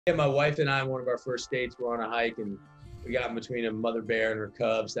Yeah, my wife and I, on one of our first dates, were on a hike, and we got in between a mother bear and her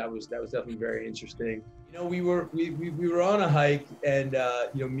cubs. That was definitely very interesting. We were on a hike, and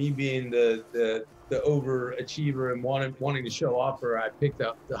me being the overachiever and wanting to show off for her, I picked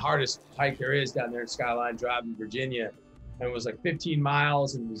up the hardest hike there is down there in Skyline Drive in Virginia, and it was like 15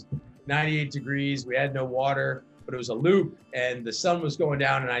 miles, and it was 98 degrees. We had no water, but it was a loop, and the sun was going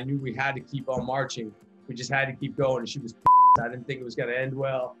down, and I knew we had to keep on marching. We just had to keep going, and she was I didn't think it was going to end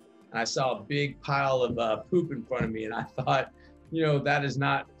well. And I saw a big pile of poop in front of me. And I thought, that is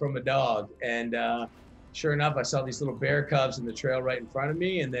not from a dog. And sure enough, I saw these little bear cubs in the trail right in front of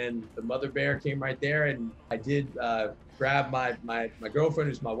me. And then the mother bear came right there. And I did grab my girlfriend,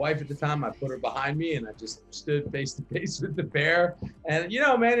 who's my wife at the time. I put her behind me, and I just stood face to face with the bear. And,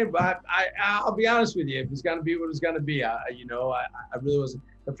 man, I'll be honest with you. It was going to be what it was going to be. I really wasn't.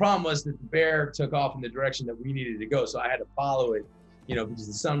 The problem was that the bear took off in the direction that we needed to go. So I had to follow it, because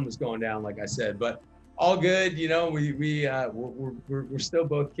the sun was going down, like I said. But all good, we're still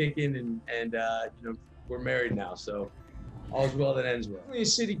both kicking, and we're married now. So all's well that ends well. I'm a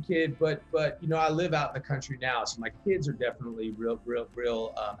city kid, but I live out in the country now. So my kids are definitely real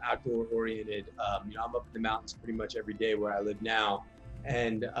outdoor oriented. I'm up in the mountains pretty much every day where I live now.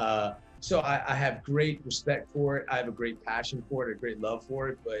 And so I have great respect for it. I have a great passion for it, a great love for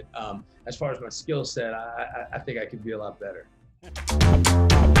it. But as far as my skill set, I think I could be a lot better.